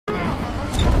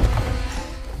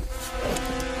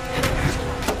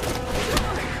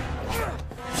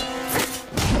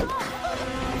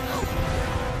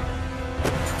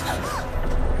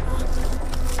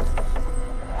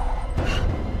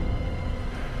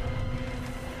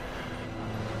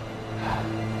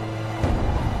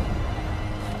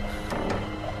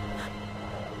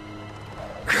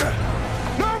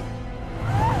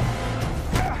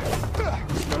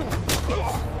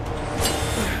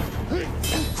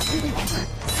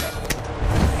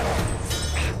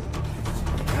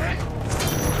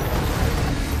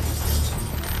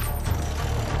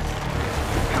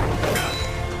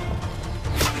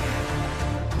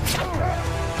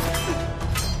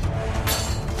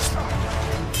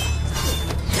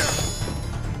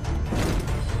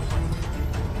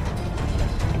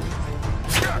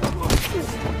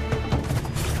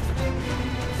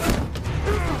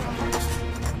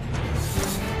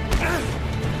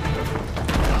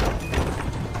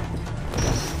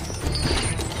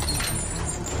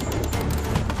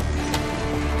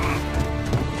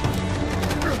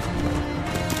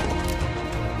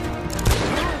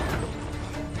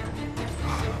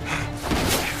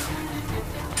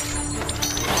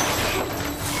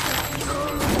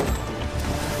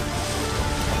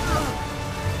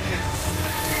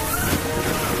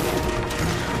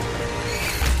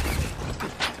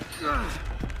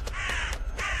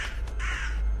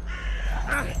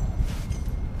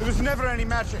There was never any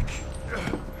magic.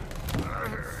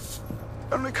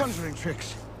 Only conjuring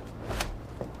tricks.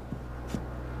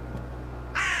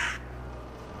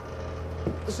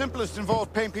 The simplest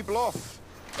involved paying people off,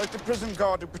 like the prison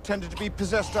guard who pretended to be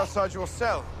possessed outside your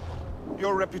cell.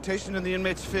 Your reputation and the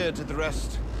inmates' fear did the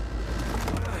rest.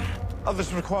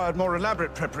 Others required more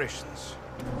elaborate preparations,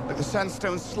 like the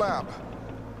sandstone slab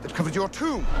that covered your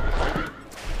tomb.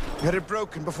 You had it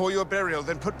broken before your burial,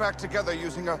 then put back together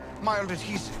using a mild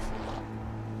adhesive.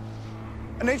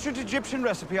 An ancient Egyptian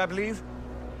recipe, I believe.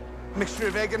 A mixture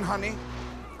of egg and honey,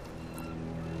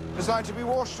 designed to be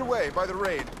washed away by the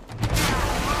rain.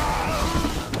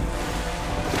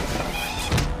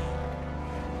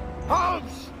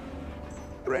 Holmes!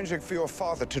 Arranging for your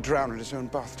father to drown in his own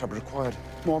bathtub required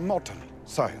more modern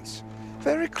science.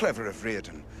 Very clever of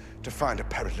Reardon to find a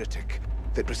paralytic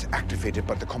that was activated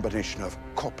by the combination of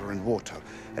copper and water,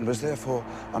 and was therefore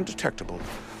undetectable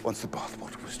once the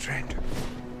bathwater was drained.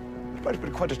 It might have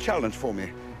been quite a challenge for me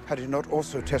had he not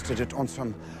also tested it on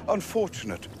some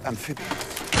unfortunate amphibians.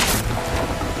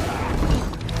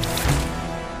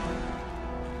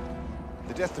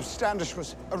 The death of Standish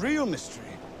was a real mystery,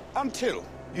 until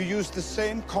you used the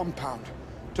same compound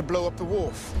to blow up the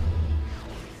wharf.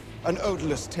 An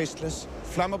odorless, tasteless,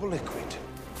 flammable liquid.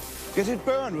 Yet it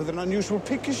burned with an unusual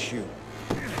pinkish hue.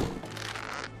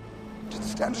 Did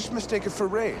Standish mistake it for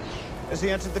rain as he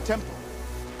entered the temple?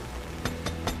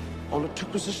 All it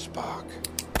took was a spark.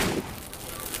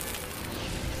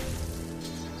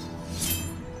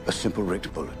 A simple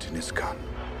rigged bullet in his gun.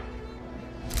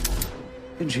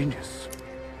 Ingenious.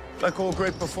 Like all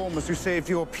great performers who saved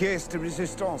your pièce de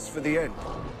résistance for the end.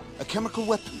 A chemical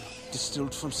weapon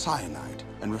distilled from cyanide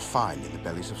and refined in the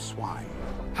bellies of swine.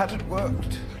 Had it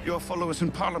worked, your followers in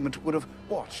Parliament would have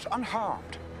watched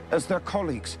unharmed as their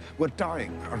colleagues were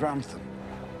dying around them.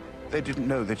 They didn't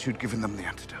know that you'd given them the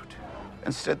antidote.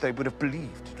 Instead, they would have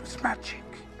believed it was magic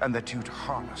and that you'd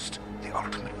harnessed the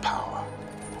ultimate power.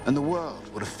 And the world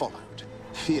would have followed,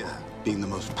 fear being the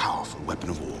most powerful weapon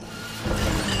of all.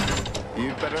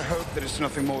 You'd better hope that it's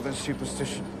nothing more than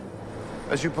superstition,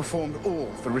 as you performed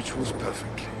all the rituals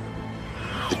perfectly.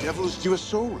 The devil's due a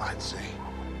soul, I'd say.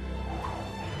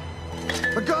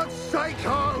 For God's sake,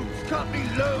 Holmes, cut me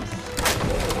loose!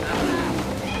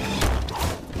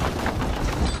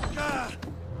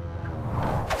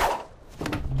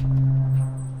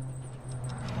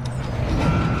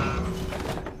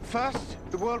 First,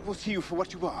 the world will see you for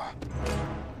what you are.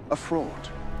 A fraud.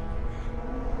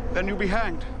 Then you'll be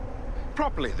hanged.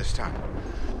 Properly this time.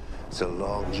 It's a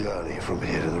long journey from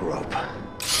here to the rope.